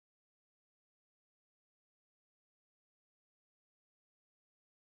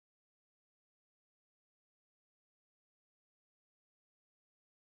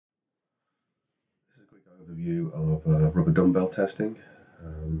quick overview of rubber dumbbell testing,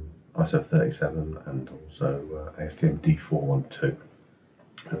 ISO 37 and also ASTM D412.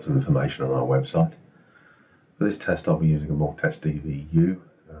 Got some information on our website. For this test I'll be using a Test DVU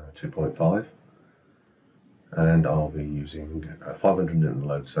 2.5 and I'll be using a 500 Newton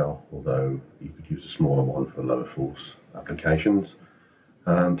load cell, although you could use a smaller one for lower force applications,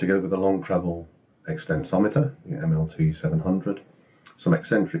 together with a long travel extensometer, the MLT 700, some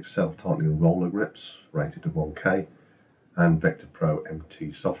eccentric self-tightening roller grips rated to 1K, and Vector Pro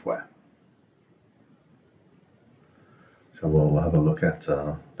MT software. So we'll have a look at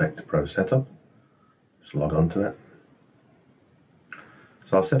our Vector Pro setup. Just log on to it.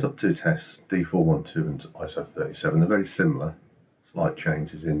 So I've set up two tests, D412 and ISO 37. They're very similar, slight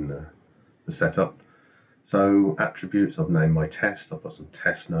changes in the setup. So attributes, I've named my test, I've got some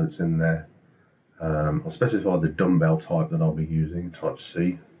test notes in there. I've specified the dumbbell type that I'll be using, type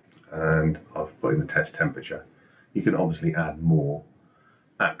C, and I've put in the test temperature. You can obviously add more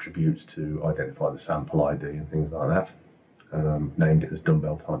attributes to identify the sample ID and things like that. Named it as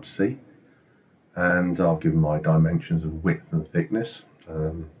dumbbell type C, and I've given my dimensions of width and thickness,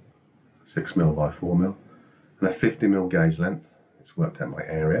 6mm by 4mm, and a 50mm gauge length. It's worked out my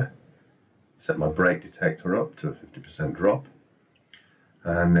area. Set my brake detector up to a 50% drop.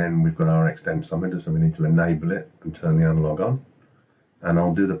 And then we've got our extensometer, so we need to enable it and turn the analog on. And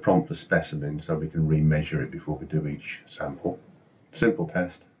I'll do the prompt for specimen so we can remeasure it before we do each sample. Simple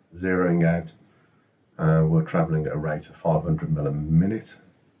test, zeroing out. We're travelling at a rate of 500mm a minute,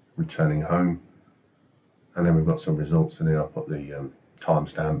 returning home. And then we've got some results in here. I'll put the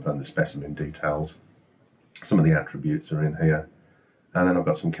timestamp and the specimen details. Some of the attributes are in here. And then I've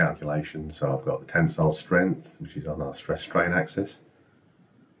got some calculations. So I've got the tensile strength, which is on our stress strain axis.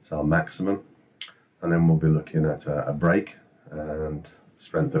 So our maximum, and then we'll be looking at a break and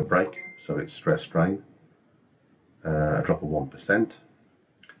strength of break, so it's stress strain, a drop of 1%.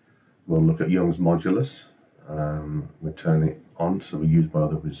 We'll look at Young's modulus, we turn it on so we use by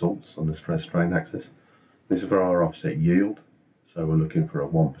other results on the stress strain axis. This is for our offset yield, so we're looking for a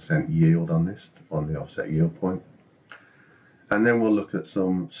 1% yield on this to find the offset yield point. And then we'll look at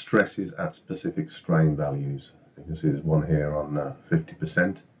some stresses at specific strain values. You can see there's one here on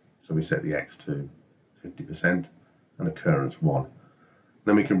 50%. So we set the X to 50% and occurrence 1.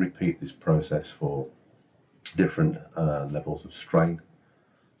 Then we can repeat this process for different levels of strain.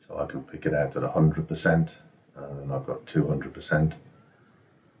 So I can pick it out at 100%, and I've got 200% and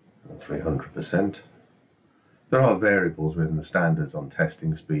 300%. There are variables within the standards on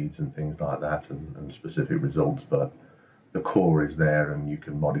testing speeds and things like that, and specific results, but the core is there and you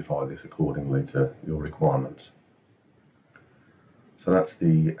can modify this accordingly to your requirements. So that's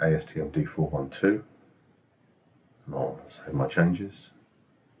the ASTM D412, and I'll save my changes.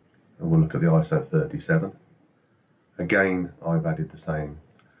 And we'll look at the ISO 37. Again, I've added the same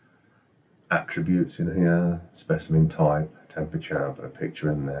attributes in here, specimen type, temperature, I've put a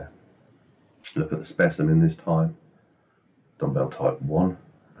picture in there. Look at the specimen this time, dumbbell type 1,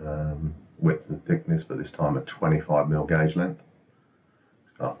 width and thickness, but this time a 25mm gauge length.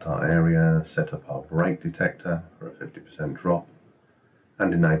 Got our area, set up our brake detector for a 50% drop,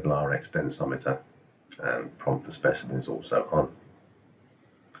 and enable our extensometer, and prompt for specimen is also on.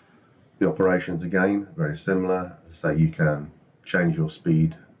 The operations again very similar. As I say, you can change your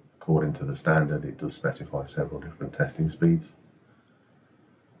speed according to the standard. It does specify several different testing speeds.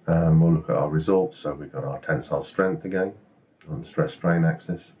 We'll look at our results. So we've got our tensile strength again on the stress strain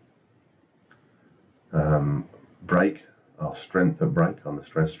axis. Break, our strength of break on the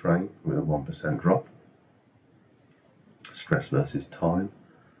stress strain with a 1% drop. Stress versus time.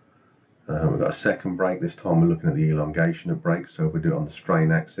 We've got a second break. This time we're looking at the elongation of break, so if we do it on the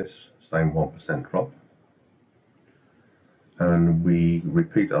strain axis, same 1% drop. And we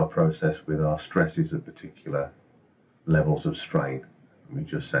repeat our process with our stresses at particular levels of strain. We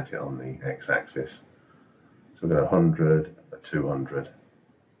just set it on the x-axis. So we've got 100, a 200%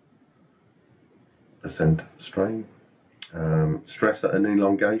 strain. Stress at an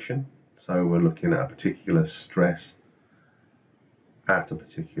elongation, so we're looking at a particular stress at a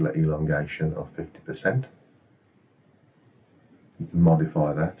particular elongation of 50%. You can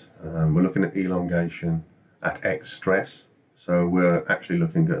modify that. We're looking at elongation at X stress, so we're actually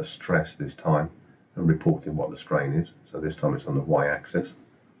looking at a stress this time and reporting what the strain is. So this time it's on the y-axis.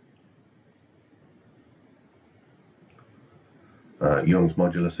 Young's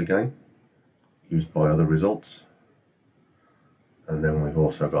modulus again, used by other results. And then we've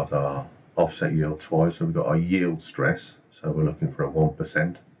also got our offset yield twice, so we've got our yield stress, so we're looking for a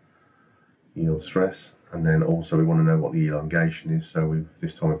 1% yield stress, and then also we want to know what the elongation is, so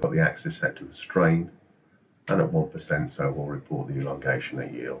this time we've got the axis set to the strain and at 1%, so we'll report the elongation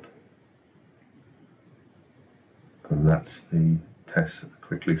they yield. And that's the tests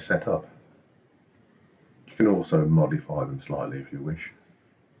quickly set up. You can also modify them slightly if you wish.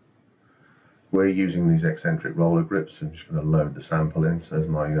 We're using these eccentric roller grips. I'm just going to load the sample in. So there's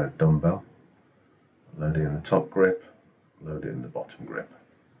my dumbbell. Load it in the top grip, load it in the bottom grip.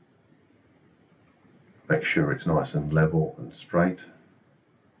 Make sure it's nice and level and straight.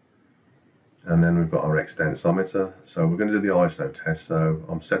 And then we've got our extensometer. So we're going to do the ISO test. So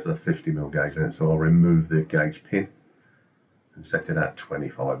I'm set at a 50mm gauge length, so I'll remove the gauge pin and set it at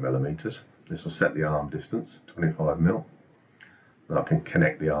 25mm. This will set the arm distance, 25mm. And I can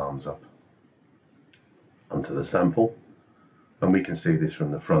connect the arms up onto the sample. And we can see this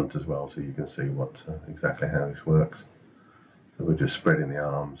from the front as well, so you can see what exactly how this works. So we're just spreading the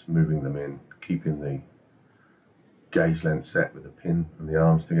arms, moving them in, keeping the gauge length set with the pin and the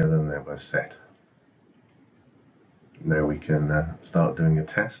arms together, and then we're set. Now we can start doing a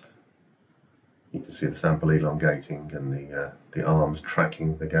test. You can see the sample elongating and the arms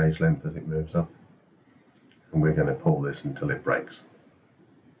tracking the gauge length as it moves up. And we're going to pull this until it breaks.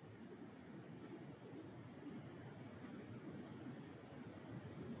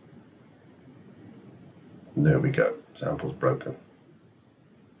 There we go, sample's broken.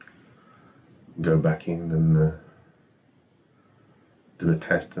 Go back in and do a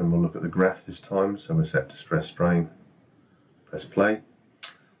test, and we'll look at the graph this time. So we're set to stress strain, press play.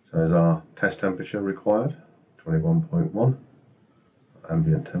 So there's our test temperature required, 21.1,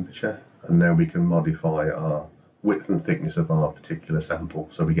 ambient temperature, and now we can modify our width and thickness of our particular sample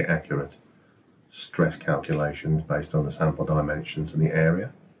so we get accurate stress calculations based on the sample dimensions and the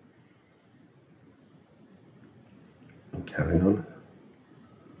area. And carry on,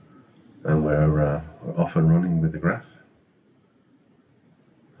 and we're off and running with the graph.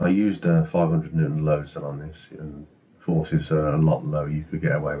 I used a 500 Newton load cell on this, and forces are a lot low. You could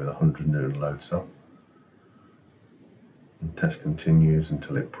get away with a 100 Newton load cell. And test continues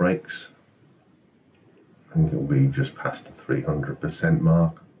until it breaks. I think it'll be just past the 300%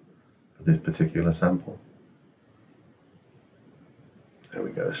 mark for this particular sample. There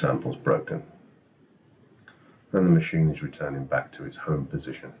we go, sample's broken. And the machine is returning back to its home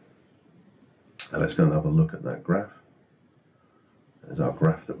position. Now let's go and have a look at that graph. There's our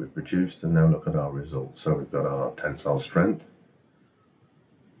graph that we produced, and now look at our results. So we've got our tensile strength.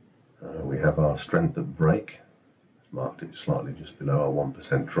 We have our strength at break. It's marked it slightly just below our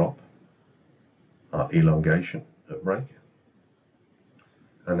 1% drop. Our elongation at break.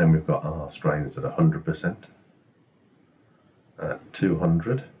 And then we've got our strains at 100%, at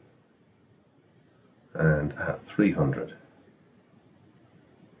 200, and at 300.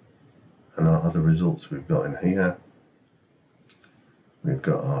 And our other results we've got in here. We've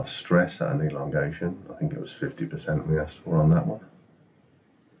got our stress at an elongation. I think it was 50% we asked for on that one.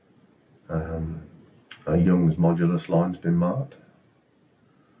 Our Young's modulus line's been marked.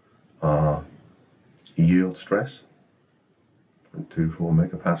 Our yield stress, 0.24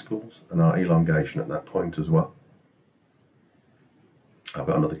 megapascals, and our elongation at that point as well. I've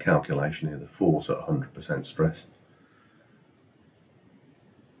got another calculation here, the force at 100% stress.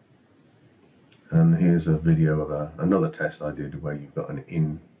 And here's a video of another test I did where you've got an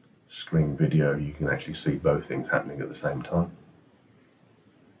in-screen video. You can actually see both things happening at the same time.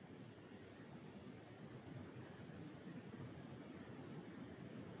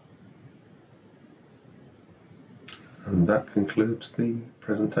 And that concludes the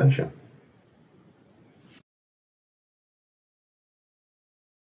presentation.